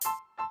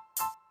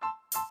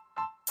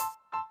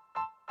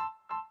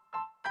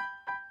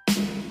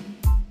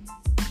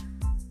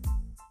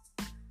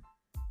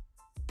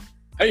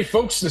Hey,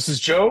 folks, this is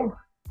Joe,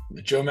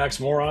 the Joe Max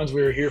Morons.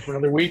 We are here for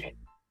another week,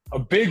 a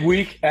big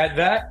week at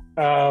that.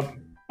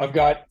 I've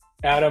got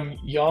Adam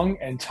Young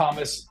and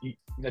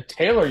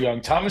Taylor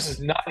Young. Thomas is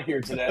not here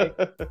today.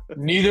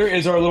 Neither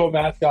is our little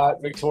mascot,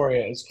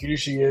 Victoria. As cute as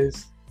she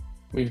is,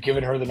 we've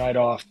given her the night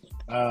off.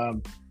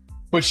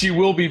 But she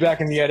will be back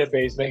in the edit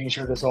base, making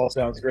sure this all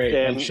sounds great.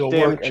 Damn, and she'll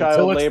damn work child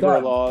until it's labor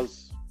done.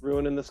 laws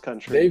ruining this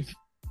country.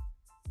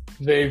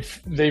 They've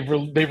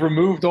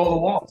removed all the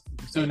walls.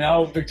 So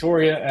now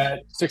Victoria,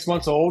 at 6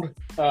 months old,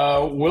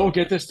 will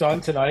get this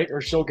done tonight,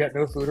 or she'll get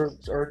no food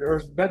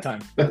or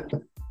bedtime.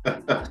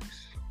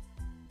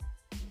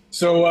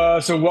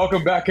 So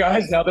welcome back,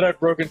 guys. Now that I've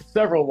broken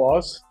several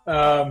laws,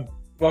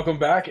 welcome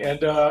back,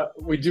 and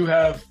we do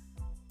have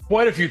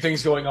quite a few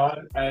things going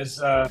on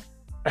as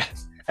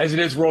it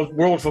is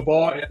world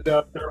football, and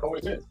there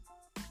always is.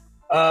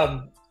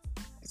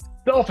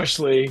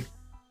 Selfishly,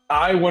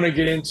 I want to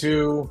get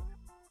into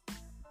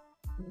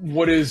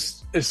what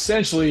is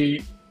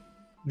essentially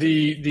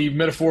the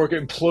metaphoric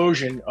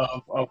implosion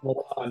of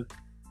Milan.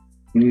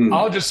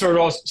 I'll just start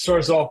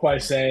us off by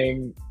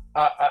saying,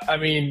 I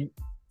mean,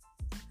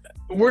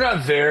 we're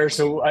not there,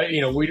 so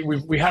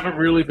we haven't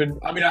really been.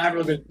 I mean, I haven't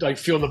really been like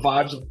feeling the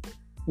vibes of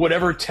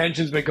whatever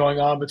tension's been going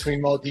on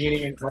between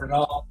Maldini and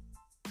Cardinal.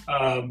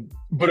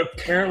 But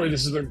apparently,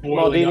 this has been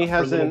boiling Maldini up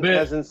for a little bit.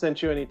 hasn't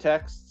sent you any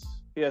texts.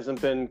 He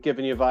hasn't been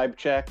giving you vibe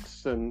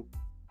checks and.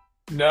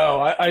 No,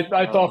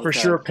 I thought for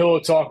sure Pillow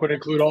Talk would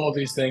include all of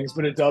these things,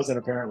 but it doesn't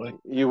apparently.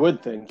 You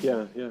would think,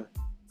 yeah. You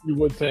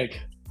would think.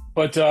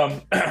 But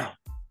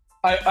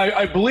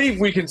I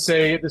believe we can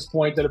say at this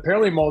point that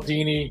apparently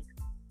Maldini,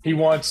 he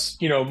wants,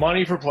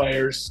 money for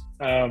players,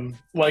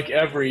 like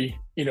every,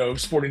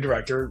 sporting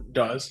director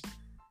does.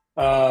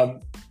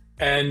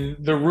 And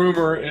the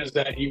rumor is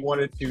that he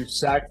wanted to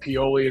sack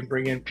Pioli and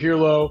bring in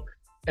Pirlo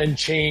and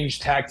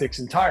change tactics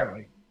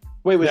entirely.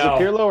 Wait, was it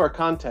Pirlo or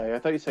Conte? I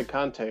thought you said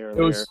Conte earlier.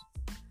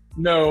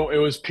 It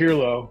was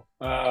Pirlo.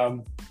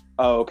 Oh,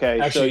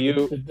 okay. Actually,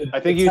 so I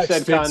think you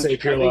said Conte.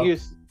 Pirlo.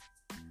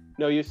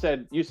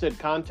 You said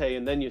Conte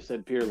and then you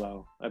said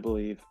Pirlo, I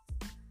believe.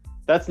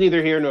 That's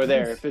neither here nor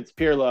there. If it's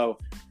Pirlo,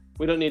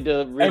 we don't need to.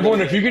 Everyone,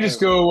 if you could just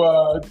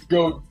go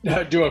do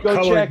a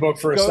coloring book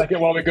for a second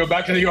while we go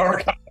back to the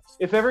archive.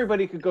 If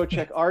everybody could go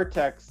check our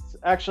texts,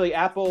 actually,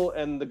 Apple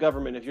and the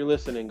government, if you're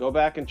listening, go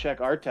back and check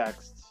our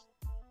texts.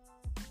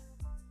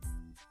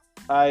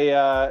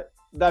 I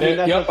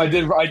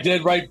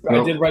did write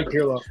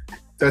Pirlo.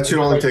 That should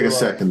only take a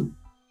second.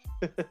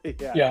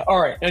 Yeah. All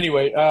right.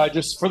 Anyway,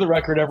 just for the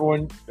record,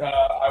 everyone,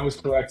 I was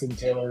correct and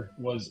Taylor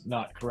was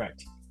not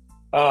correct.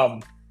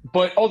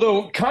 But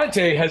although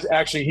Conte has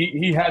actually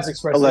he has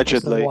expressed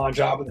allegedly a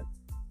job,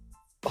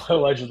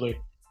 allegedly,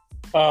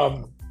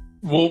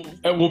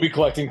 we'll be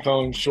collecting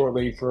phones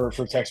shortly for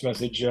text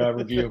message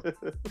review.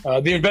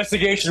 The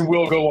investigation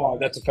will go on.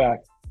 That's a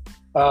fact.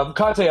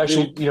 Conte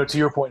actually, to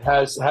your point,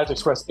 has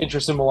expressed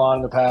interest in Milan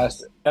in the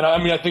past, and I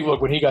mean, I think,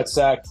 look, when he got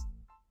sacked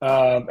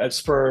at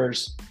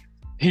Spurs,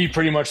 he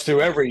pretty much threw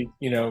every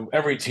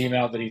team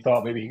out that he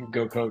thought maybe he could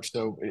go coach.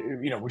 So,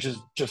 which is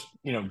just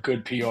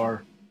good PR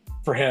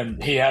for him.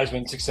 He has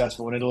been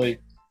successful in Italy.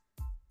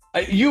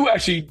 You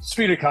actually,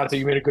 speaking of Conte,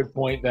 you made a good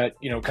point that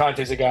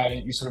Conte's a guy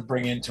that you sort of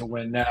bring in to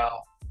win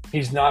now.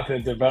 He's not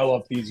going to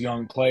develop these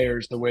young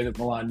players the way that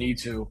Milan need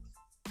to,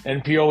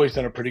 and Pioli's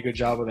done a pretty good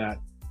job of that.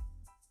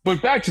 But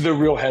back to the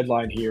real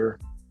headline here.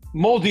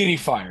 Maldini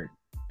fired.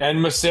 And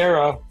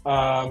Massera,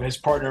 his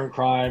partner in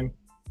crime,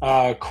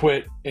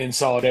 quit in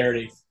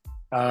solidarity.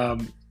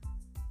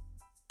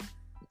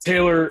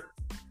 Taylor,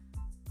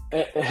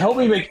 help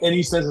me make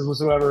any sense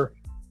whatsoever.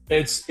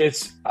 It's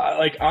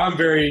like I'm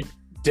very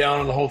down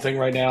on the whole thing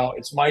right now.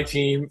 It's my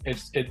team.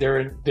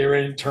 They're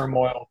in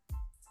turmoil.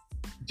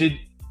 Do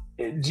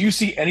you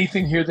see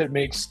anything here that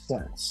makes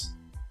sense?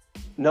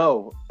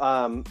 No,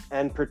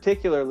 and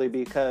particularly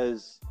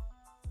because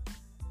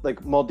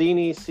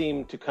Maldini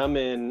seemed to come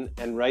in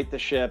and right the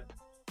ship,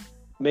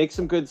 make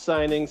some good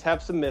signings,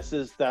 have some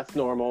misses. That's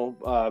normal.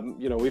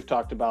 We've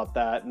talked about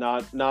that.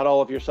 Not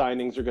all of your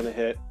signings are going to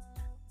hit,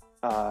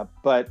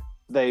 but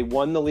they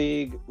won the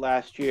league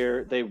last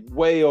year. They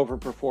way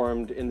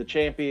overperformed in the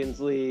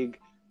Champions League.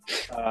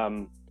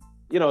 That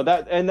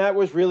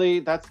was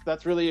really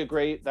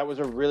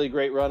a really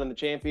great run in the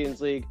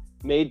Champions League.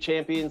 Made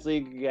Champions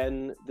League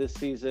again this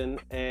season,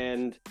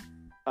 and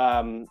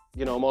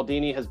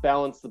Maldini has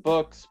balanced the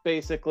books,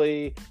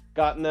 basically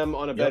gotten them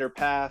on a better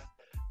path.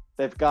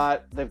 They've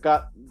got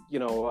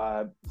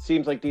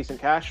seems like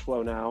decent cash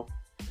flow now.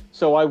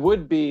 So I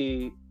would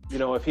be,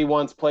 if he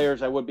wants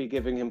players, I would be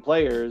giving him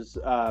players,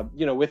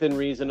 within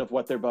reason of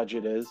what their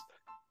budget is.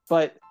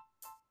 But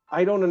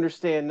I don't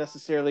understand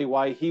necessarily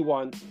why he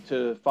wants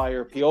to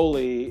fire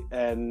Pioli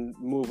and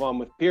move on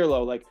with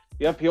Pirlo. Like,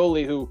 you have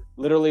Pioli, who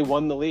literally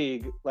won the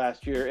league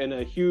last year in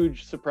a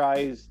huge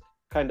surprise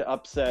kind of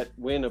upset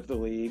win of the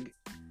league.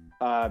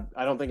 I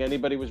don't think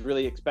anybody was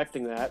really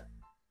expecting that.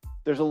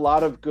 There's a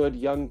lot of good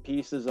young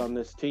pieces on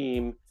this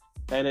team,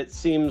 and it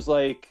seems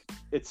like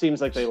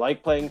they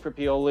like playing for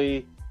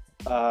Pioli.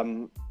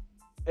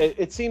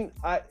 it seemed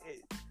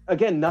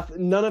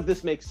none of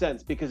this makes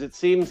sense because it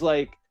seems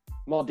like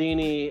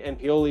Maldini and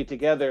Pioli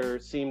together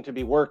seem to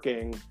be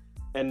working,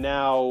 and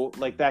now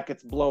like that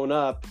gets blown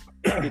up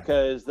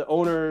because the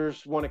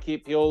owners want to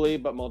keep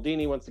Pioli, but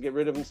Maldini wants to get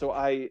rid of him. So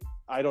I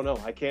don't know.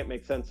 I can't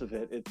make sense of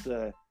it. It's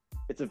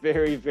a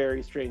very,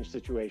 very strange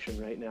situation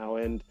right now,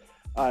 and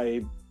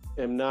I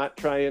am not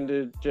trying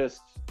to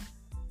just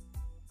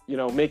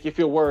make you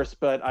feel worse,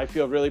 but I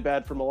feel really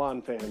bad for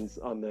Milan fans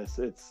on this.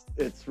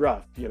 It's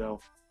rough,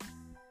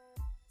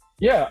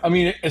 Yeah, I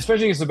mean,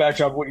 especially against the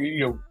backdrop,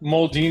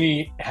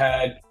 Maldini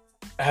had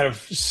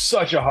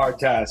such a hard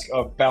task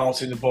of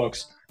balancing the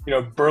books.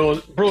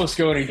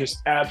 Berlusconi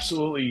just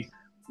absolutely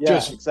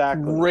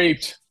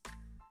raped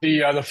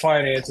the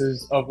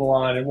finances of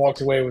Milan and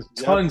walked away with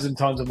tons and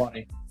tons of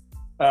money.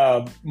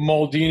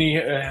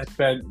 Maldini has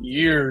spent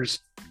years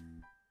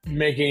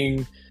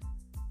taking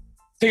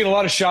a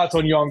lot of shots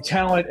on young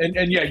talent,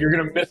 and yeah, you're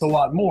going to miss a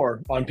lot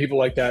more on people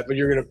like that, but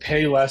you're going to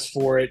pay less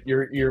for it.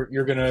 You're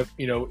going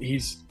to,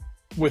 he's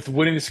with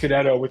winning the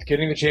Scudetto, with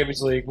getting the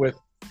Champions League, with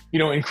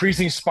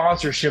increasing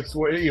sponsorships,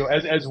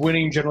 as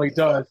winning generally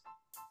does.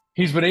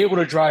 He's been able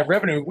to drive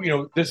revenue.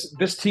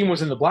 This team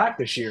was in the black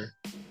this year.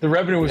 The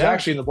revenue was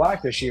actually in the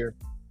black this year,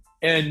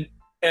 and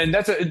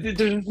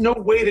there's no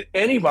way that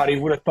anybody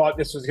would have thought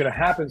this was going to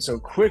happen so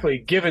quickly,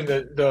 given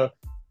the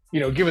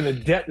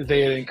debt that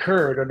they had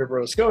incurred under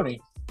Berlusconi.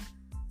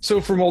 So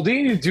for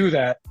Maldini to do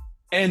that,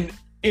 and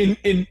in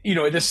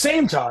at the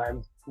same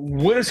time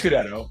win a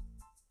Scudetto,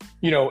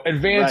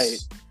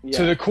 advance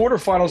to the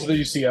quarterfinals of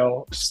the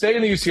UCL, stay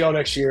in the UCL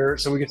next year,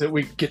 so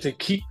we get to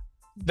keep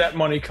that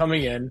money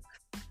coming in.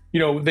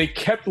 They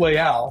kept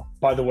Leao,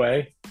 by the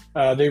way.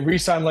 They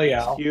re-signed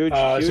Leao, huge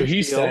so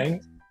he's deal.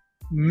 staying.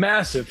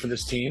 Massive for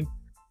this team,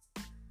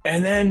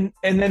 and then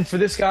for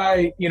this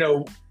guy,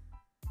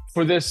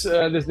 for this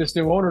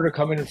new owner to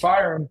come in and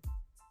fire him,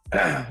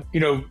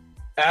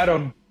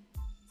 Adam,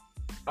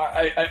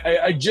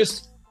 I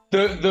just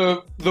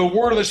the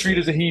word of the street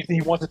is that he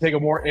wants to take a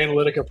more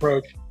analytic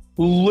approach,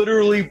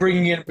 literally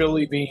bringing in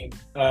Billy Beane,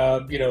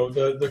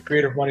 the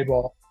creator of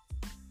Moneyball.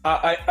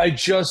 I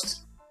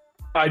just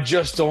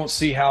don't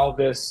see how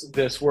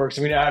this works.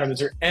 I mean, Adam, is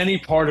there any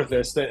part of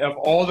this that, of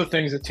all the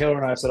things that Taylor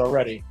and I have said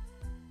already,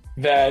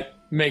 that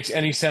makes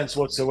any sense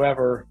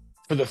whatsoever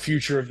for the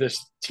future of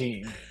this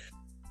team?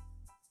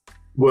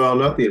 Well,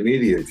 not the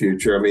immediate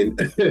future. I mean,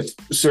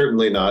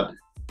 certainly not.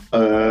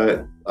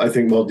 I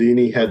think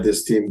Maldini had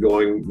this team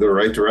going the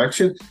right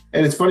direction.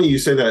 And it's funny you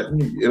say that.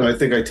 I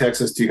think I text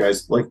this to you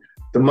guys, like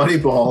the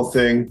Moneyball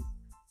thing.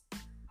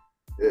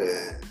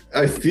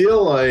 I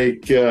feel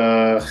like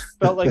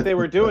felt like they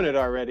were doing it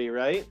already,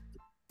 right?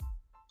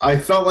 I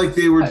felt like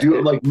they were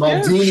doing like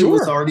Maldini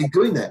was already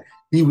doing that.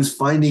 He was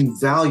finding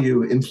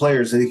value in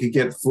players that he could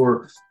get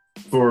for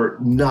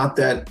not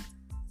that,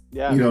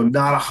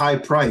 not a high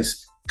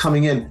price,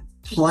 coming in,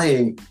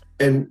 playing,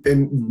 and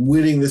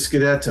winning the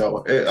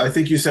Scudetto. I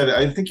think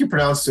you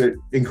pronounced it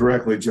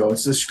incorrectly, Joe.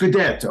 It's the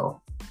Scudetto.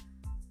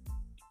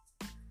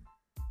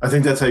 I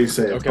think that's how you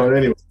say it. Okay. But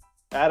anyway.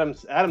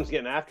 Adam's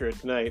getting after it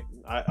tonight.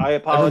 I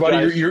apologize.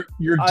 Everybody,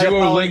 your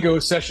Duolingo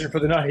session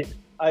for the night.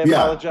 I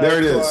apologize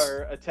to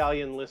our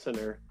Italian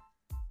listener.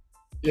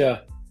 Yeah.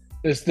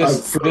 This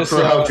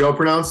for how Joe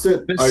pronounced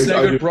it. This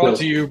segment brought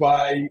to you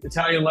by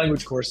Italian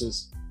language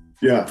courses.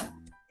 Yeah,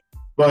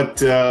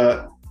 but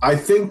I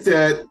think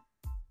that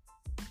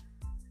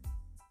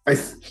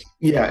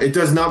it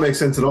does not make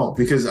sense at all,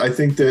 because I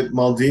think that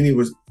Maldini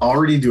was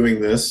already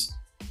doing this.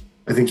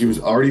 I think he was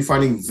already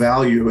finding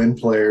value in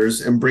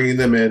players and bringing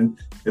them in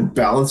and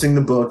balancing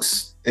the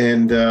books.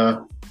 And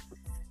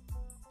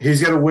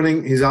he's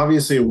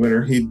obviously a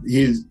winner.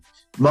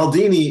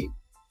 Maldini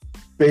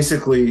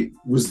basically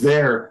was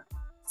there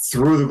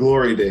through the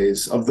glory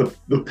days of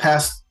the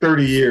past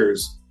 30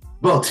 years.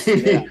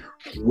 Maldini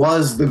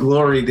was the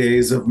glory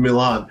days of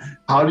Milan.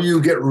 How do you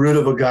get rid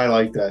of a guy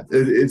like that?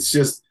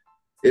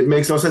 It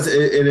makes no sense.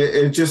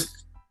 It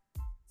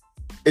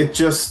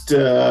just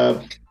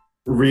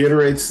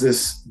reiterates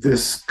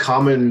this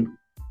common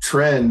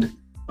trend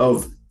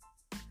of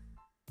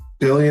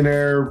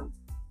billionaire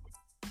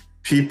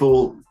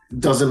people,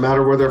 doesn't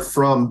matter where they're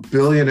from,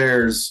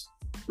 billionaires,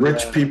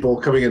 rich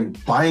people coming in,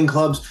 buying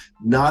clubs,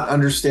 not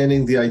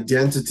understanding the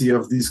identity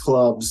of these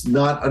clubs,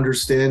 not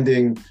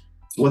understanding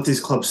what these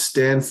clubs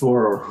stand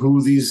for, or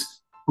who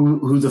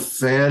the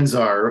fans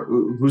are,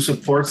 who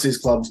supports these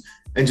clubs,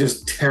 and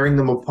just tearing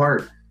them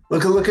apart.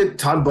 Look at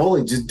Todd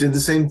Bowley just did the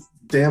same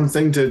damn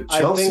thing to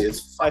Chelsea.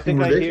 Sorry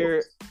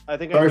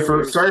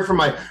for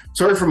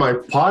my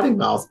potty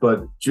mouth,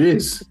 but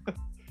geez.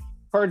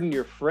 Pardon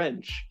your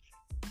French.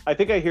 I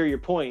think I hear your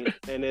point,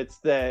 and it's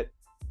that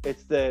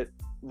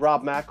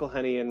Rob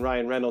McElhenney and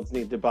Ryan Reynolds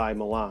need to buy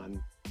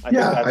Milan.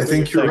 I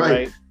think you're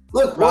right.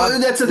 Look,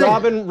 that's the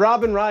thing.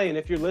 Rob and Ryan,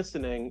 if you're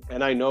listening,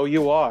 and I know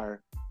you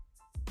are,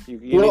 you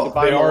need to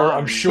buy Milan.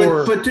 I'm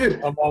sure. But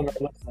dude, among our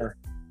listener,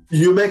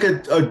 you make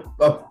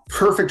a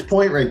perfect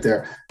point right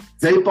there.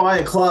 They buy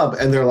a club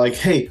and they're like,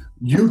 hey,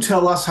 You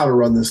tell us how to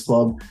run this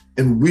club,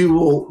 and we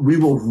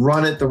will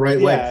run it the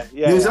right way.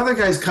 These other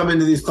guys come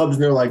into these clubs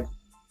and they're like,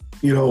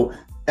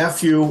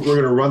 F you, we're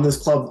going to run this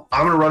club.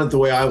 I'm going to run it the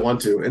way I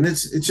want to. And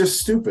it's just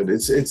stupid.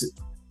 It's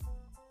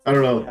I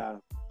don't know. Yeah.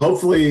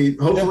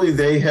 Hopefully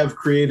they have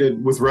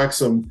created with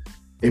Wrexham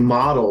a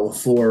model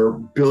for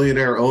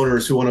billionaire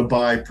owners who want to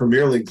buy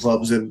Premier League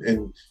clubs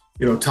and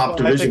top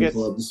division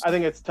clubs. I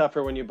think it's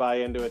tougher when you buy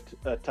into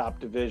a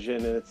top division,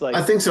 and it's like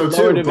I think so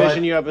too. Lower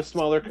division, you have a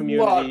smaller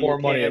community. A lot more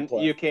money in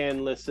play. You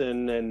can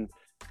listen, and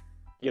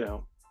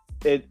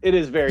it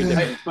is very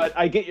different. But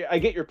I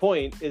get your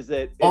point. Is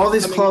that all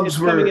these clubs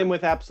were coming in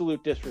with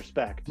absolute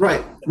disrespect?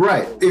 Right.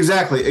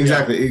 Exactly.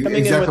 Exactly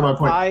my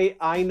point.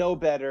 I know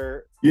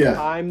better.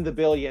 Yeah. I'm the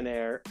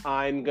billionaire.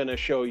 I'm gonna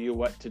show you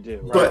what to do.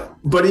 Right?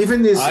 But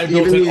even these, I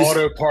built an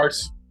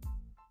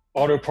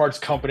auto parts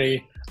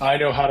company. I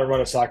know how to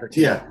run a soccer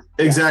team. Yeah,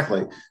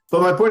 exactly.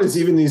 But my point is,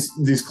 even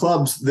these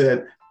clubs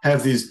that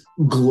have these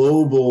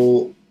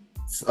global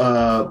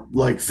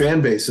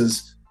fan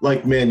bases,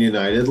 like Man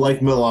United,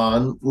 like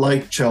Milan,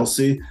 like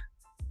Chelsea,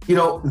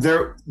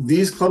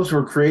 these clubs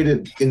were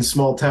created in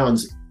small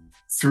towns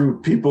through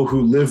people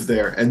who live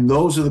there, and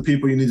those are the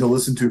people you need to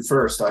listen to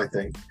first, I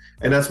think.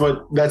 And that's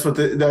what Rob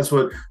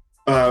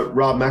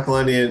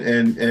McElhenney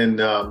and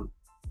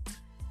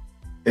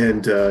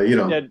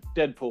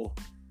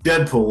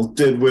Deadpool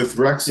did with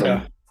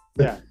Wrexham.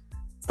 Yeah.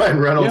 Ryan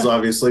Reynolds,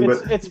 obviously,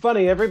 but it's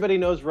funny. Everybody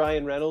knows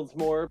Ryan Reynolds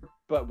more,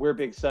 but we're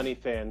big Sonny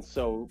fans,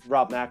 so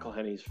Rob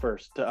McElhenney's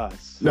first to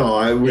us.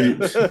 No, we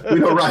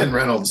know Ryan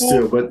Reynolds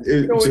too, but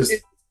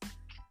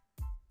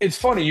it's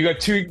funny. You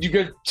got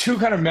two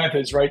kind of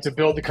methods, right, to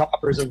build the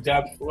coffers of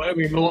depth. I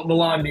mean,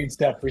 Milan needs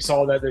depth. We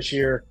saw that this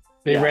year.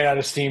 They ran out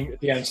of steam at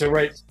the end. So,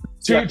 right,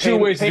 two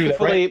ways to do that,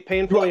 right?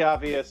 Painfully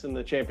obvious in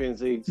the Champions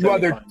League. You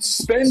either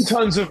spend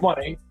tons of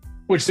money,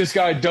 which this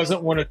guy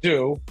doesn't want to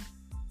do,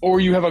 or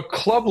you have a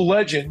club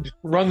legend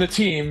run the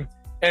team,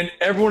 and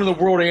everyone in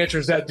the world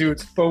answers that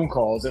dude's phone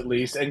calls at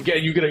least, and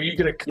you get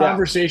a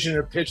conversation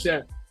and a pitch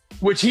there,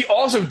 which he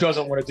also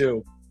doesn't want to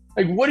do.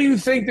 Like, what do you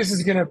think this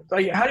is gonna?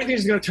 Like, how do you think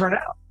this is gonna turn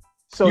out?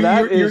 So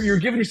you're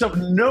giving yourself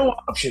no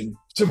option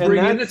to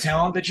bring in the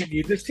talent that you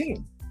need this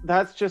team.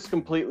 That's just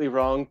completely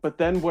wrong. But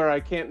then where I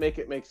can't make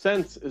it make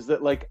sense is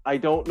that, like, I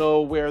don't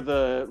know where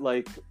the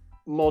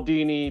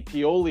Maldini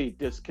Pioli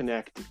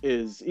disconnect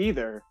is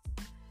either.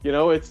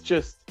 It's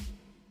just,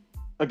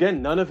 again,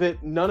 none of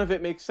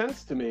it makes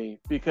sense to me,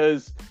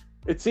 because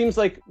it seems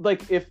like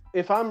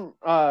if I'm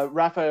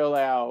Rafael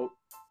Leao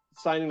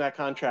signing that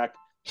contract,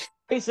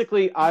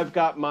 basically I've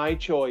got my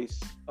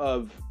choice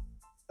of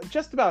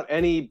just about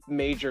any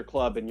major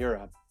club in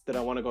Europe that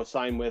I want to go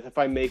sign with if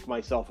I make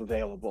myself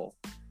available,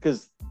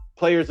 because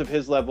players of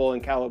his level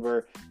and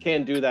caliber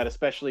can do that,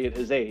 especially at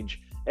his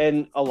age.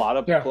 And a lot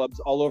of clubs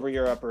all over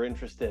Europe are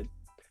interested.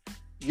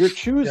 You're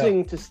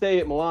choosing to stay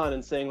at Milan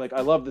and saying, like,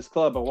 I love this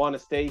club. I want to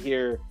stay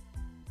here.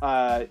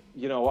 I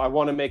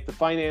want to make the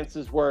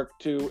finances work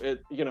to,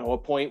 a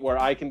point where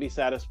I can be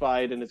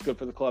satisfied and it's good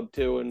for the club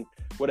too, and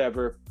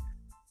whatever.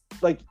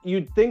 Like,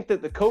 you'd think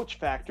that the coach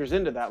factors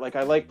into that. Like,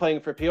 I like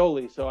playing for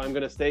Pioli, so I'm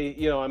going to stay,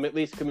 I'm at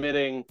least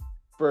committing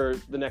for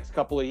the next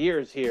couple of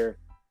years here.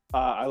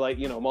 I like,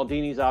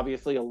 Maldini's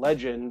obviously a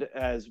legend,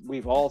 as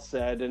we've all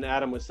said, and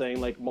Adam was saying,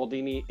 like,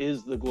 Maldini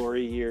is the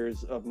glory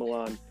years of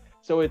Milan.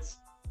 So it's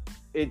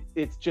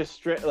just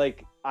straight,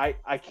 like,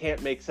 I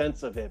can't make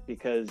sense of it,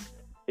 because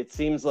it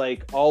seems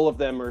like all of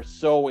them are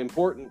so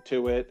important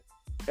to it,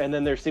 and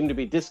then there seem to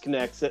be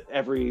disconnects at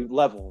every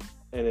level,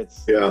 and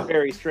it's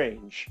very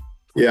strange.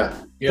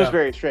 Just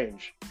very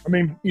strange. I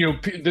mean,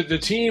 the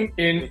team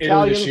in Italy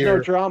Italians this year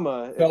no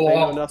drama fell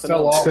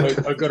off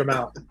a good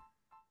amount.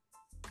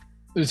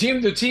 The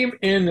team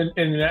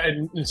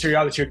in Serie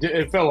A this year,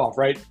 it fell off,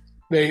 right?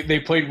 They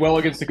played well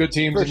against the good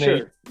teams,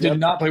 they did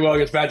not play well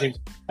against bad teams,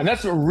 and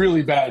that's a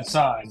really bad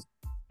sign.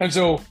 And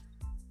so,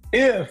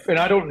 and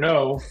I don't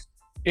know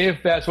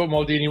if that's what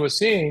Maldini was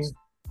seeing,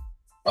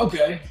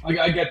 okay,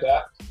 I get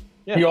that.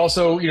 Yeah. He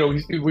also,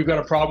 we've got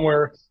a problem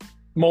where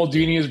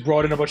Maldini has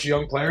brought in a bunch of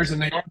young players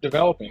and they aren't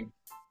developing.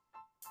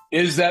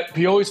 Is that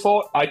Pioli's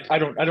fault? I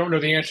don't know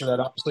the answer to that,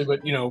 obviously,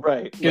 but it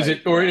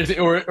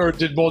or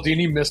did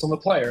Maldini miss on the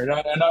player? And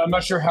I'm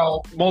not sure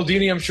how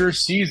Maldini, I'm sure,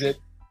 sees it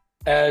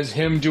as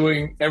him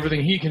doing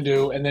everything he can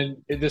do, and then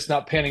this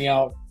not panning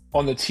out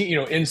on the team,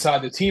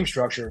 inside the team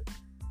structure.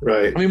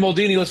 Right. I mean,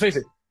 Maldini, let's face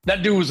it,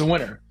 that dude was a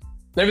winner.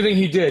 Everything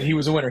he did, he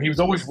was a winner. He was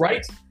always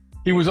right.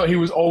 He was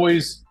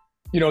always,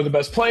 the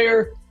best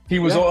player. He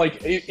was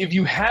like, if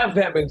you have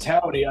that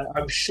mentality,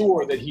 I'm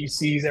sure that he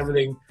sees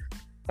everything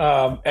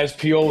as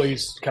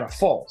Pioli's kind of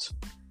fault.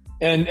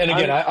 And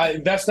again,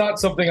 I that's not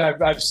something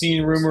I've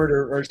seen rumored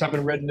or it's not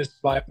been written. This is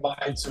my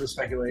sort of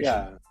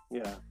speculation.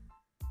 Yeah.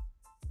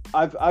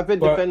 I've been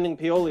defending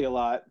Pioli a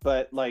lot,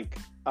 but like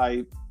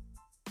I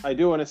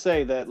do want to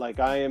say that, like,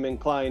 I am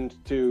inclined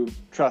to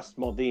trust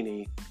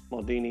Maldini.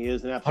 Maldini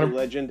is an absolute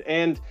legend,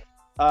 and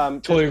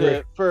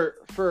totally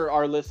for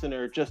our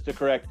listener, just to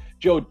correct,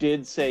 Joe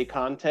did say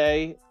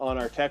Conte on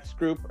our text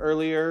group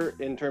earlier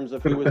in terms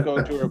of who was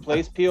going to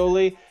replace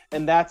Pioli,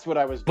 and that's what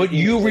I was. But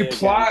you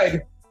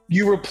replied.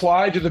 You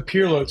replied to the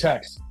Pirlo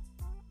text.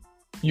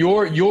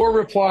 Your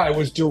reply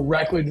was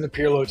directly to the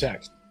Pirlo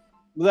text.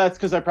 Well, that's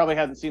because I probably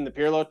hadn't seen the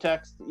Pirlo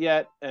text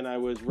yet, and I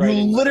was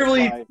writing.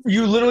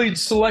 You literally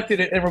selected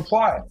it and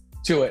replied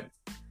to it.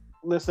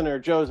 Listener,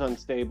 Joe's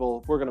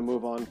unstable. We're gonna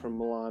move on from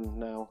Milan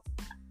now.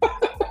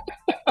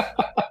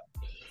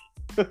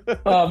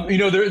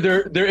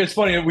 It's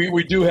funny.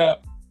 We do have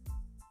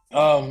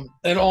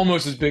an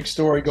almost as big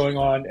story going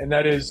on, and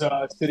that is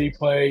City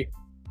play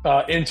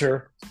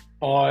Inter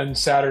on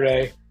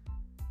Saturday.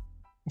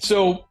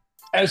 So,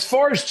 as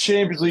far as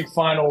Champions League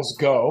finals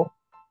go,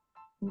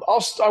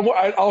 I'll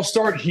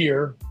start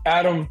here.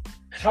 Adam,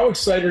 how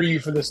excited are you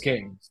for this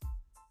game?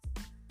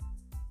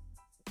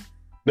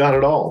 Not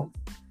at all.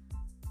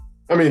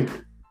 I mean,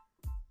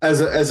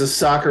 as a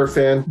soccer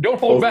fan, don't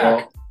hold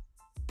back.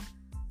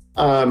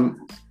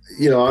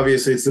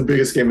 Obviously it's the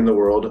biggest game in the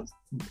world.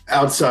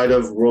 Outside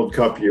of World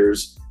Cup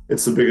years,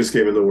 it's the biggest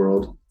game in the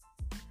world.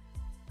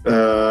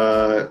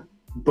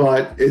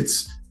 But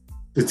it's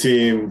the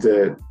team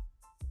that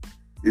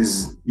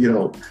is,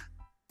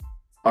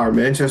 our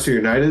Manchester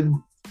United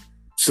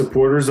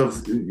supporters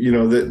of,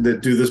 that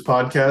do this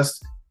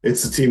podcast.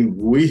 It's the team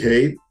we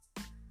hate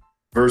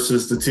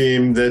versus the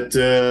team that,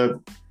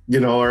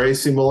 our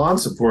AC Milan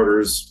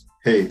supporters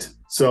hate.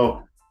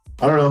 So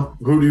I don't know.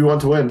 Who do you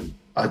want to win?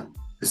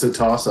 It's a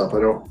toss-up. I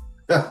don't,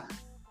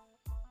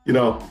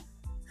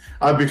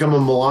 I've become a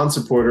Milan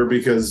supporter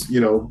because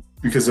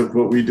of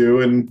what we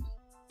do.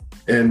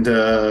 And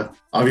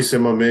obviously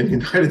I'm a Man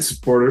United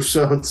supporter.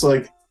 So it's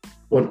like,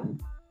 what,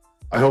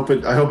 I hope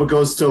it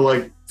goes to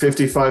like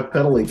 55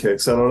 penalty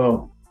kicks. I don't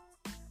know.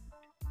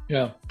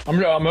 Yeah.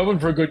 I'm hoping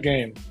for a good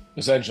game,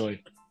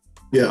 essentially.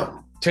 Yeah.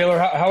 Taylor,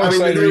 how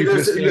excited are you for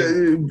this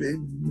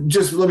game?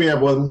 Just let me add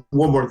one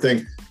more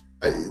thing.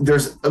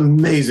 There's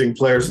amazing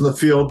players in the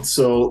field,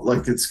 so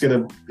like it's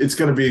gonna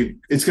be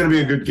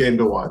a good game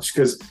to watch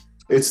because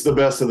it's the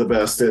best of the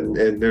best,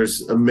 and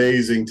there's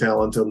amazing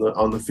talent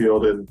on the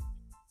field, and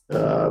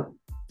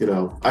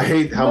I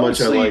hate how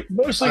much I like.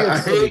 I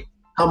hate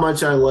how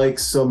much I like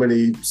so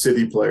many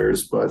City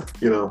players, but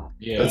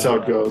that's how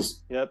it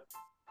goes. Yep.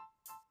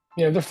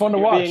 Yeah, they're fun to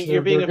watch.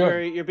 You're being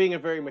a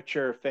very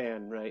mature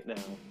fan right now.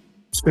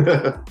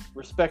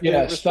 respecting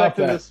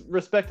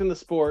the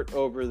sport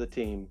over the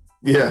team.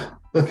 Yeah.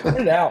 Cut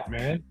it out,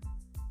 man.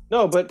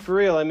 No, but for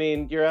real, I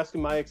mean, you're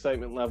asking my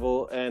excitement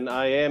level, and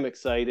I am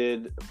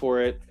excited for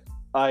it.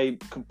 I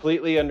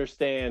completely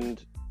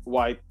understand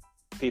why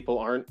people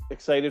aren't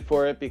excited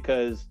for it,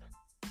 because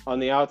on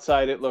the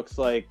outside, it looks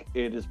like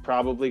it is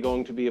probably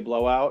going to be a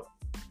blowout.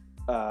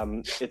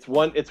 It's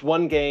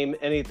one game.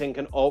 Anything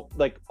can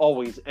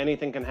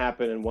anything can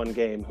happen in one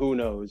game. Who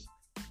knows?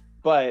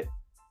 But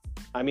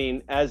I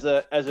mean, as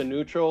a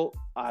neutral,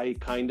 I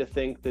kind of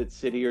think that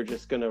City are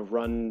just going to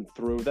run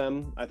through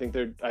them. I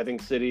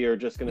think City are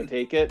just going to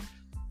take it.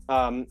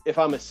 If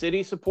I'm a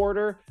City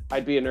supporter,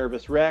 I'd be a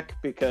nervous wreck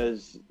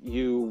because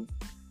you've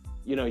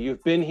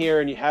been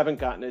here and you haven't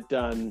gotten it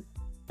done,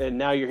 and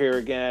now you're here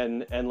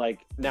again, and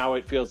like now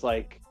it feels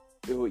like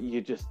you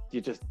just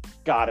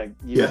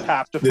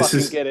have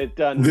to get it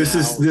done. This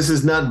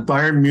is not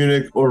Bayern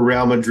Munich or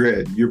Real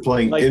Madrid. You're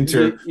playing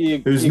Inter.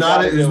 Who's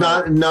not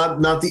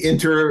the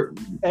Inter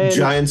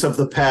giants of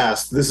the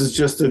past. This is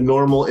just a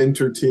normal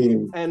Inter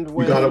team. And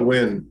you got to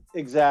win.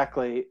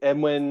 Exactly.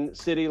 And when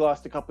City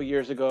lost a couple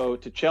years ago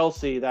to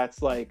Chelsea,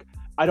 that's like,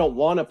 I don't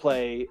want to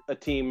play a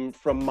team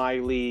from my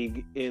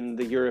league in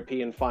the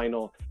European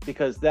final,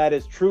 because that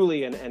is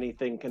truly an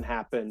anything can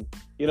happen.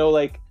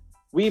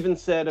 We even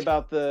said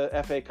about the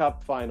FA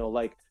Cup final,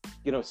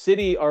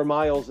 City are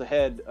miles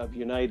ahead of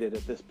United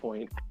at this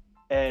point.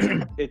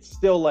 And it's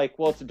still like,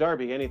 well, it's a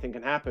derby. Anything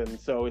can happen.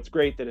 So it's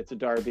great that it's a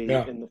derby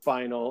in the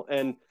final.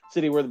 And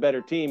City were the better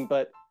team.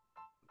 But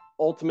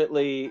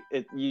ultimately,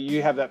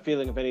 you have that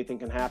feeling of anything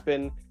can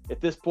happen.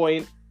 At this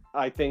point,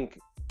 I think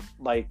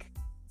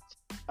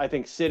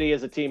City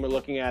as a team are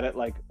looking at it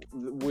like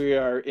we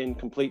are in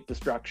complete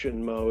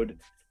destruction mode.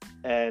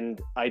 And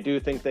I do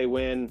think they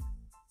win.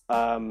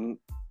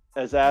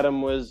 As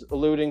Adam was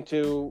alluding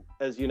to,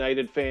 as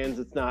United fans,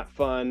 it's not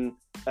fun.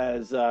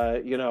 As,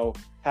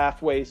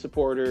 halfway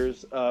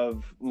supporters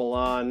of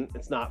Milan,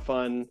 it's not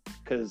fun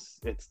because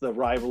it's the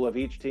rival of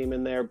each team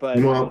in there. But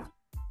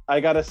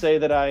I got to say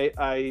that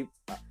I,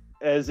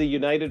 as a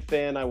United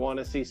fan, I want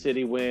to see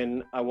City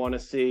win. I want to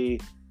see,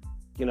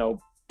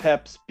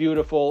 Pep's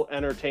beautiful,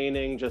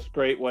 entertaining, just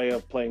great way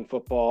of playing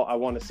football. I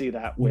want to see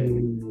that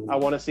win. I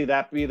want to see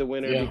that be the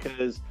winner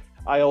because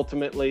I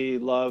ultimately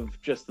love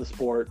just the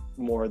sport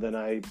more than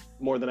I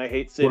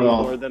hate City,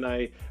 more than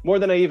I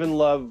even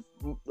love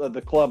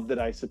the club that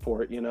I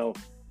support,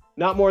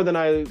 not more than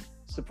I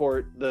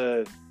support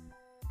the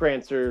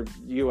France or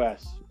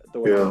US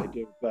the way I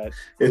do, but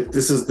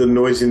this is the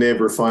noisy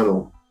neighbor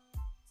final.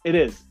 It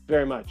is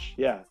very much.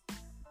 Yeah.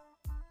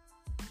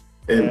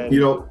 And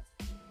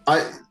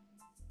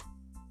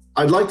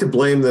I'd like to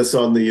blame this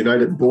on the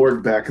United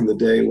board back in the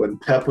day when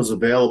Pep was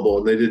available,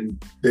 and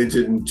they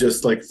didn't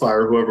just like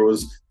fire whoever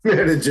was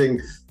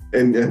managing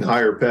and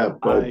hire Pep.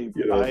 But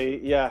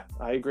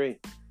I agree.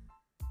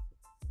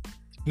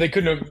 They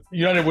couldn't have.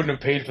 United wouldn't have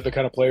paid for the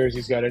kind of players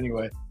he's got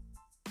anyway.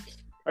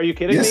 Are you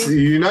kidding yes,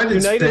 me?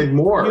 United's paid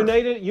more.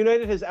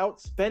 United has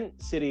outspent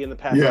City in the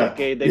past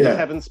decade. They just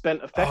haven't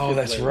spent effectively. Oh,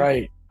 that's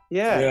right.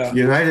 Yeah.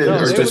 United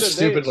are just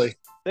stupidly.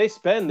 They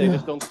spend. They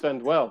just don't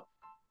spend well.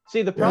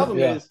 See, the problem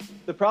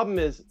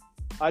is,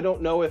 I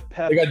don't know if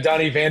Pep. They got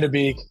Donny Van de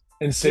Beek,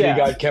 and City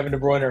got Kevin De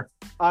Bruyne.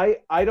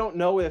 I don't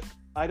know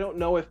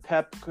if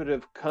Pep could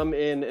have come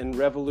in and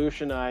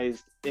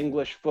revolutionized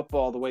English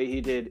football the way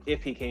he did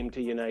if he came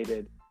to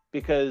United,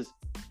 because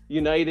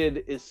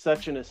United is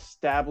such an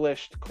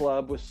established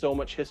club with so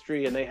much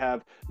history, and they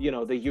have,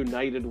 the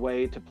United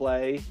way to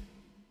play.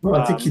 Well,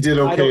 I think he did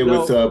okay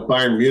with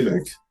Bayern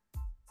Munich.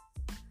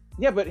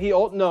 Yeah, but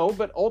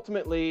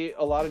ultimately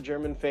a lot of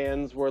German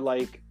fans were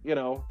like,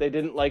 they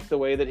didn't like the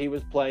way that he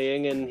was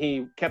playing, and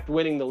he kept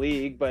winning the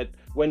league, but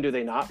when do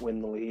they not win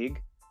the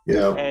league?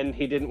 Yeah. And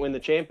he didn't win the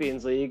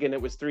Champions League, and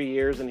it was 3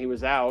 years and he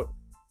was out.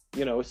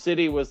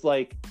 City was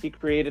like, he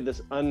created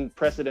this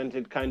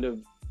unprecedented kind of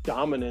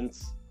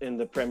dominance in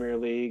the Premier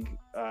League.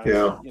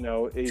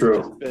 It's true.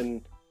 Just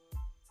been.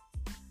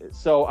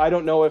 So I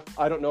don't know if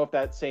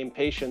that same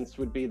patience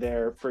would be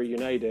there for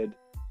United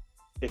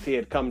if he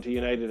had come to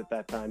United at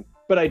that time.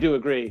 But I do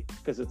agree,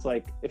 because it's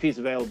like, if he's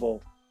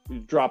available, you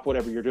drop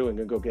whatever you're doing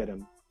and go get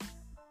him.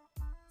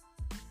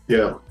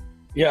 Yeah.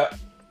 Yeah.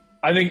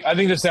 I think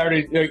the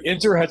Saturday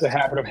Inter has a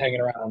habit of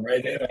hanging around,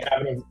 right? They have a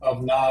habit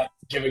of not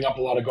giving up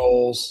a lot of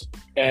goals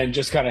and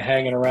just kind of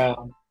hanging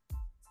around.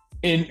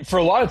 And for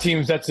a lot of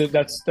teams, that's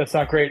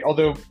not great.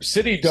 Although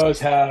City does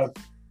have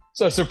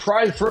a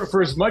surprise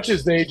for as much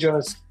as they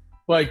just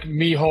like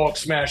Mihawk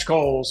smash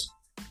goals,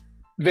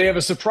 they have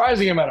a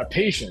surprising amount of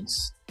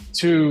patience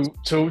to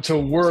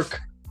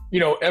work,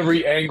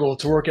 every angle,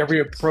 to work every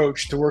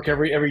approach, to work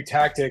every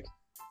tactic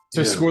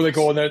to score the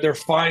goal. And they're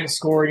fine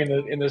scoring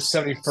in the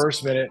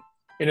 71st minute,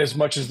 in as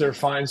much as they're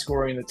fine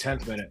scoring in the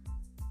 10th minute.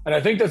 And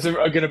I think that's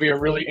going to be a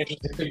really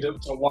interesting thing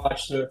to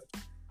watch.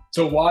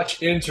 To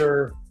watch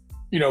Inter,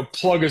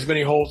 plug as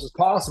many holes as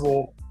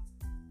possible,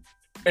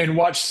 and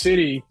watch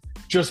City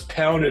just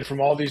pound it from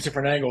all these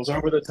different angles,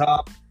 over the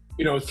top,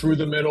 through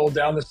the middle,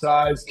 down the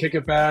sides, kick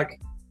it back,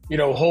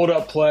 hold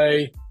up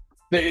play.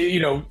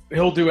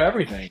 He'll do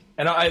everything,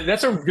 and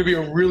that's going to be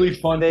a really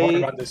fun part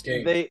about this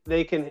game.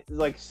 They can,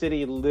 like,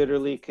 City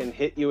literally can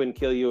hit you and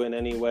kill you in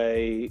any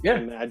way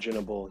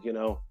imaginable.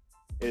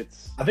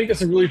 I think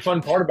that's a really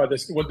fun part about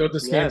this. What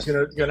this game's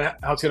how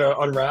it's gonna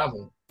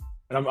unravel,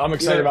 and I'm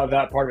excited about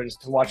that part of it, is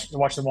to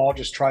watch them all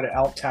just try to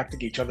out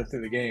tactic each other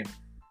through the game.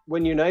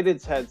 When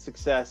United's had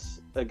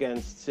success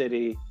against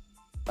City,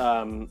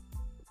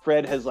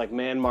 Fred has like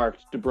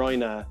man-marked De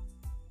Bruyne,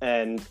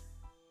 and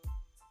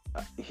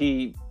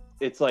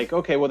it's like,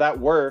 okay, well, that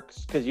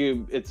works, because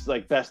it's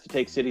like best to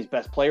take City's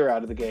best player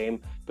out of the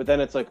game. But then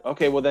it's like,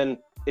 okay, well, then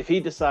if he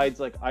decides,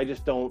 like, I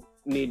just don't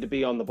need to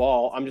be on the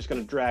ball, I'm just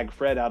going to drag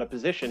Fred out of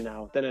position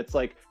now. Then it's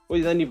like,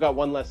 well, then you've got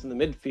one less in the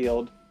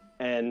midfield,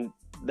 and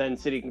then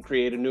City can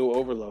create a new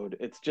overload.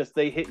 It's just,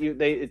 they hit you.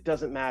 It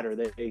doesn't matter.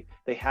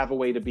 They have a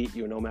way to beat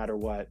you no matter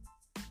what.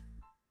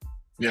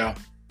 Yeah.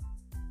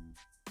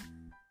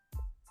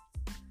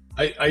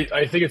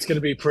 I think it's going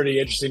to be pretty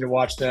interesting to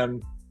watch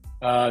them.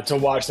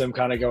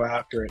 Kind of go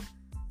after it.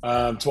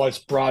 To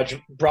watch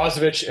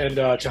Brozovic and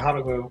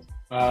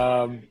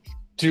Çalhanoğlu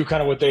do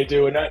kind of what they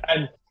do. And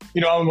I'm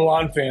a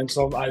Milan fan,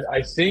 so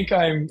I think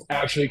I'm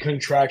actually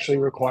contractually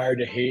required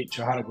to hate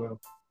Çalhanoğlu.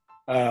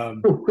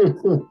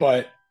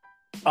 But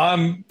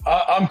I'm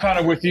kind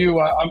of with you.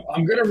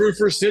 I'm going to root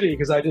for City,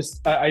 because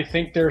I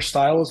think their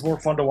style is more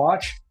fun to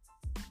watch,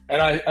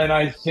 and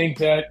I think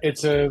that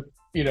it's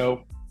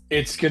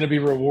it's going to be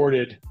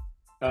rewarded.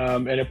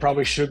 And it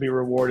probably should be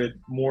rewarded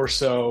more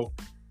so.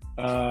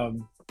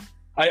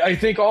 I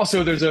think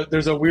also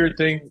there's a weird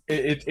thing.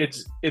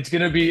 It's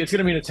gonna be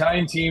an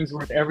Italian teams who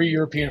are in every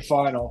European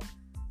final,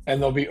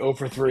 and they'll be 0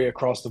 for 3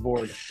 across the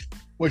board,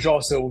 which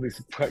also will be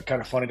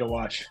kind of funny to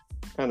watch.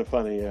 Kind of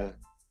funny, yeah.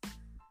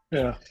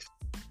 Yeah.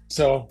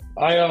 So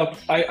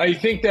I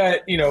think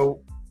that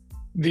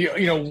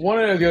one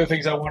of the other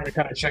things I wanted to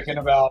kind of check in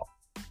about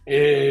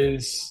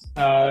is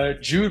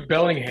Jude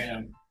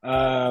Bellingham.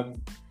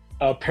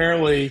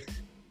 Apparently,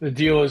 the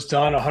deal is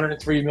done,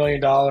 $103 million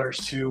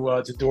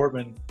to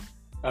Dortmund,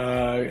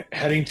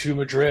 heading to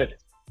Madrid.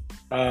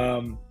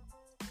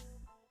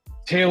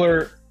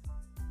 Taylor,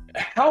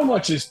 how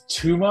much is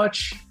too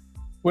much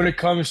when it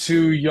comes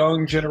to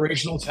young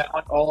generational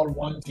talent all on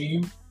one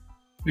team?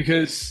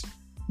 Because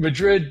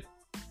Madrid,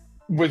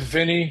 with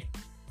Vinny,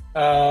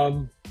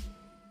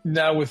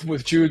 now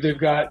with Jude, they've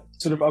got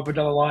sort of up and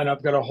down the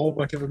lineup, got a whole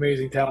bunch of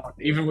amazing talent,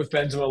 even with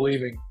Benzema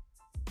leaving.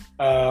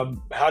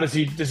 How does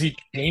he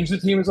change the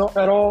team at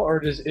all,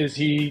 or is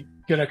he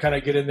gonna kind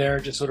of get in there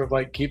and just sort of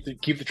like keep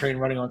the train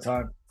running on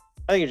time?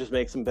 I think it just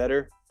makes them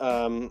better.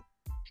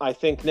 I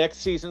think next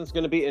season's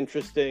going to be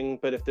interesting,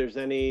 but if there's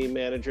any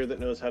manager that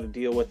knows how to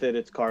deal with it,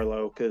 it's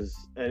Carlo. Because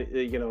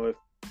if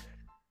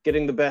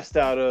getting the best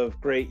out of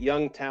great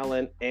young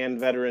talent and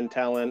veteran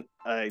talent,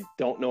 I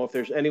don't know if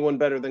there's anyone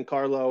better than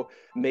Carlo.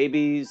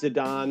 Maybe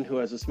Zidane, who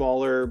has a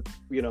smaller,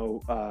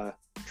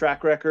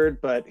 track record,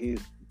 but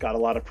he's got a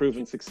lot of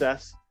proven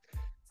success.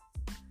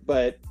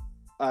 But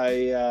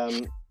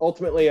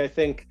ultimately, I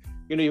think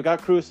you've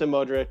got Kroos and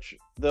Modric.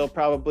 They'll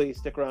probably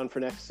stick around for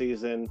next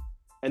season,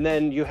 and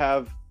then you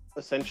have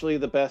essentially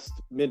the best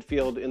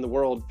midfield in the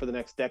world for the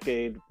next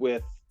decade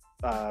with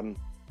Bellingham,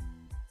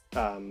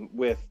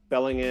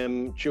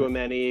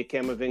 Tchouaméni,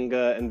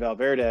 Camavinga, and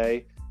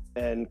Valverde.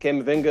 And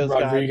Camavinga's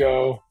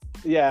Rodrigo.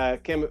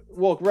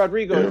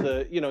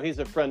 Rodrigo's he's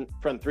a front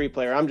three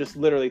player. I'm just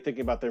literally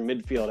thinking about their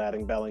midfield.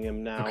 Adding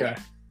Bellingham now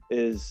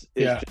is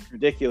just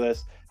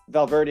ridiculous.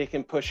 Valverde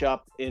can push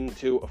up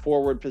into a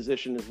forward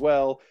position as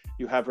well.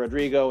 You have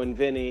Rodrigo and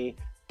Vinny.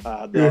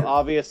 They'll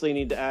obviously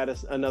need to add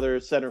another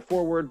center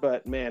forward,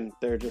 but man,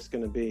 there's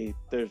a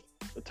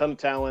ton of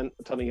talent,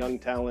 a ton of young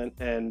talent,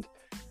 and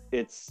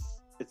it's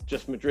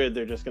just Madrid.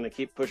 They're just going to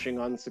keep pushing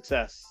on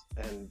success,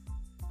 and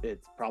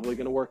it's probably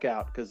going to work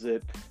out because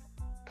it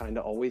kind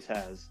of always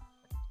has.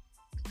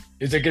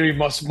 Is it going to be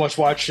must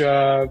watch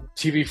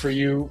TV for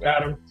you,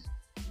 Adam?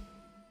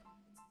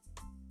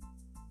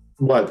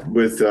 What,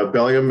 with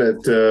Bellingham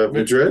at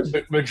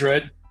Madrid?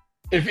 Madrid.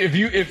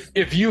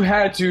 If you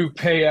had to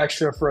pay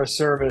extra for a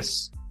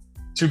service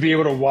to be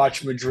able to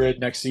watch Madrid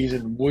next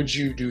season, would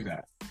you do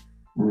that?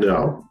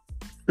 No.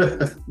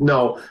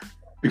 No,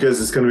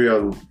 because it's going to be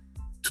on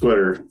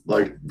Twitter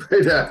like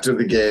right after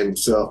the game.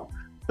 So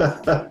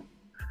no,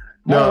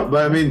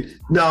 but I mean,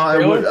 no,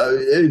 I would.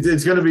 They're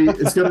going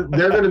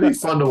to be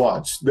fun to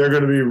watch. They're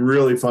going to be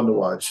really fun to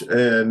watch.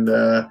 And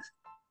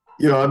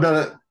I'm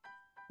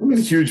a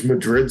huge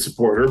Madrid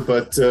supporter,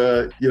 but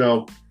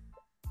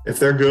if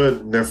they're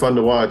good and they're fun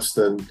to watch,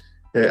 then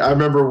I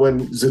remember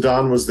when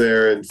Zidane was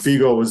there and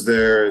Figo was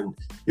there, and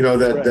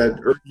that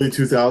early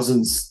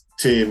 2000s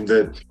team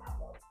that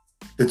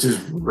just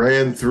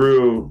ran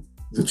through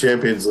the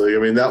Champions League. I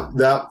mean,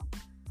 that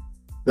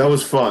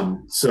was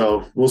fun.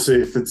 So we'll see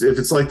if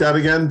it's like that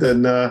again.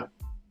 Then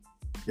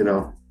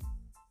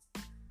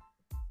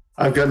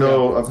I've got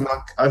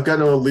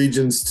no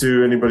allegiance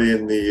to anybody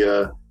in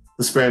the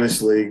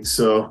Spanish league.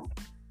 So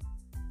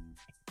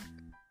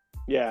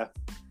yeah.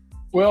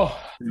 Well,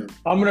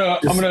 I'm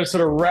gonna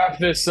sort of wrap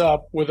this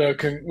up with I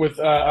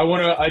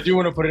do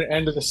want to put an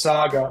end to the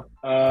saga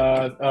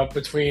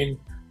between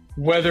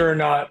whether or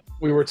not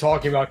we were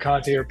talking about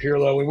Conte or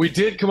Pirlo. And we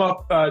did come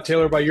up,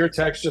 Taylor, by your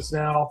text just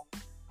now.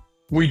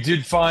 We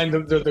did find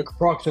the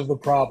crux of the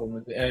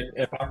problem, and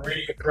if I'm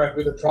reading it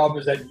correctly, the problem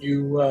is that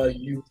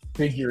you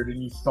figured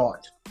and you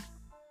thought.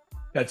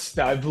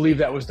 I believe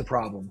that was the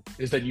problem,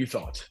 is that you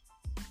thought.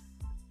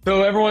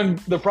 So everyone,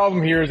 the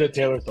problem here is that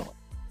Taylor thought.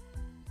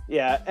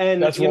 Yeah,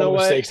 and that's where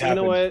mistakes happen.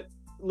 You know what,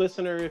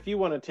 listener, if you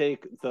want to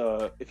take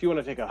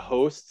a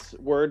host's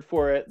word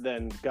for it,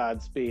 then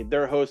Godspeed.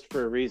 They're a host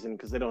for a reason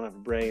because they don't have a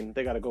brain.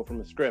 They got to go from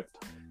a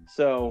script.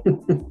 So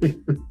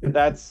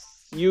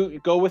you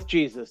go with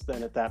Jesus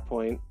then at that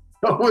point.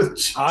 Go with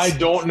Jesus. I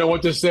don't know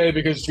what to say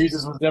because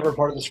Jesus was never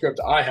part of the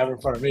script I have in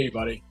front of me,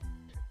 buddy.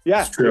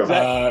 Yeah, it's true.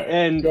 Exactly.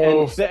 And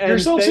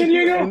yourself, San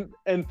Diego.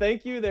 And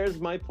thank you.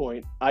 There's my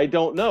point. I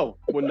don't know.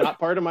 We're not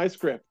part of my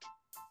script.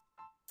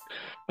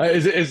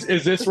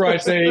 Is this where I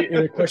say in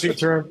a questioning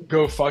term,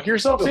 go fuck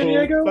yourself, San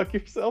Diego? Fuck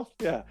yourself?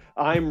 Yeah.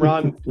 I'm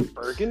Ron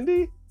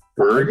Burgundy?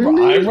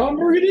 I'm Ron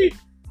Burgundy?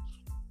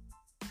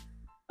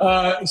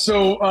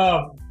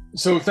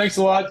 So thanks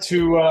a lot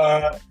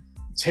to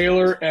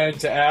Taylor and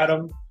to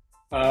Adam.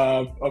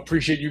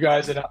 Appreciate you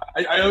guys. And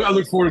I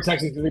look forward to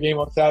texting through the game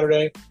on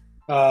Saturday.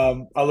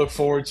 I look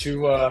forward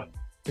to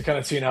kind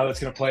of seeing how that's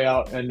going to play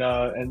out. And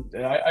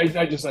I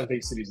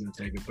think City's going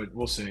to take it, but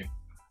we'll see.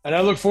 And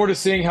I look forward to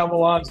seeing how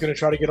Milan's going to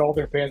try to get all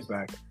their fans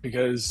back,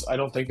 because I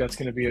don't think that's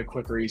going to be a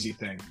quick or easy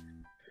thing.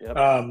 Yep.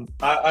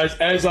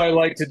 As I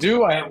like to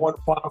do, I have one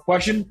final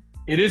question.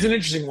 It is an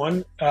interesting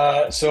one.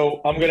 So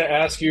I'm going to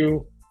ask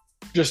you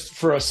just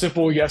for a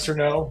simple yes or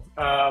no.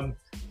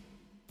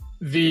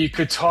 The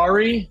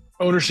Qatari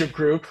ownership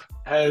group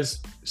has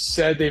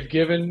said they've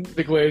given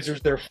the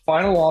Glazers their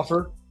final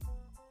offer,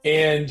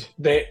 and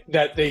they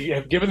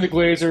have given the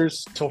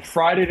Glazers till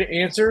Friday to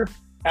answer.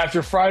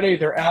 After Friday,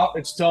 they're out.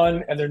 It's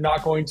done, and they're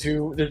not going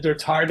to. They're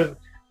tired of.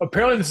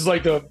 Apparently, this is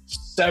like the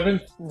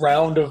 7th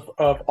round of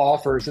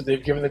offers that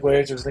they've given the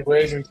Glazers. The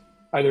Glazers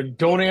either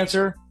don't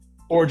answer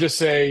or just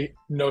say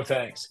no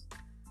thanks.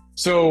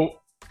 So,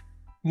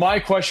 my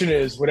question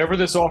is, whatever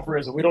this offer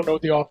is, and we don't know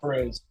what the offer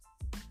is,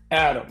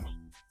 Adam,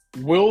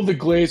 will the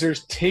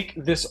Glazers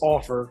take this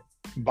offer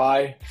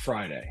by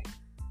Friday?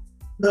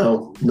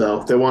 No.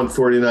 They want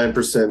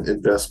 49%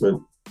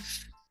 investment.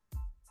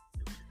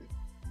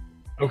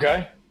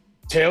 Okay.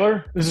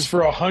 Taylor, this is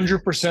for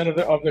 100%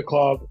 of the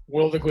club.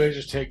 Will the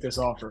Glazers take this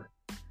offer?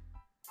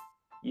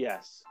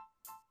 Yes.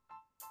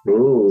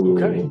 Ooh.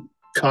 Okay.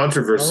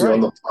 Controversy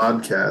on the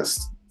podcast.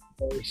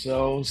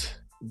 Ourselves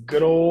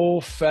good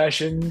old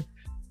fashioned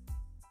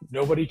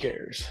nobody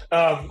cares.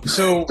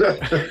 So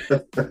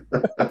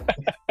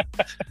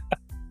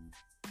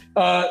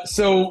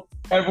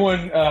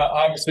everyone,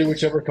 obviously,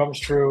 whichever comes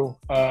true.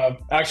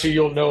 Actually,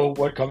 you'll know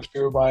what comes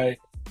true by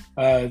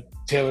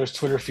Taylor's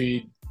Twitter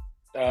feed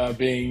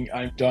being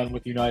 "I'm done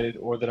with United"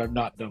 or that I'm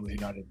not done with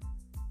United.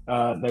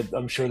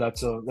 I'm sure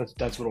that's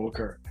what will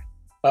occur.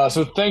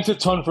 So thanks a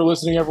ton for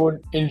listening, everyone.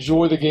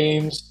 Enjoy the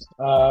games.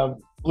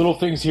 Little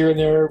things here and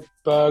there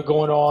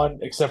going on,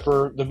 except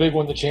for the big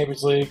one, the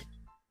Champions League.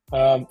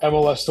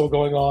 MLS still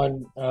going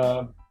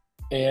on,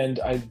 and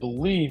I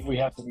believe we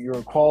have some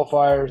Euro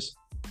qualifiers,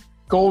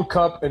 Gold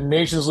Cup, and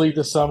Nations League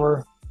this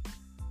summer.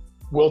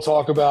 We'll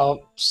talk about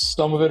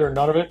some of it or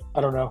none of it.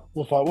 I don't know.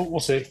 We'll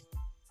see.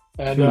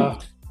 And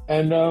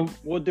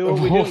we'll do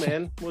what we do,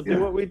 man. We'll do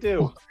what we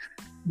do.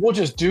 We'll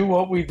just do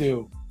what we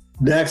do.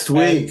 Next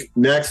week,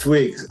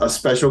 a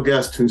special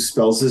guest who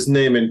spells his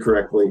name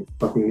incorrectly.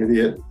 Fucking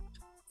idiot.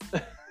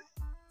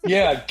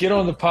 Yeah, get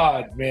on the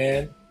pod,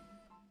 man.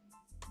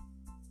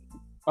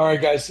 All right,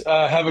 guys.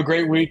 Have a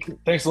great week.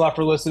 Thanks a lot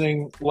for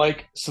listening.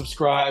 Like,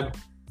 subscribe,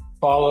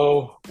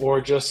 follow, or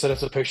just send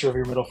us a picture of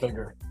your middle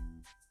finger.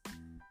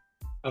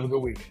 Have a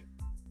good week.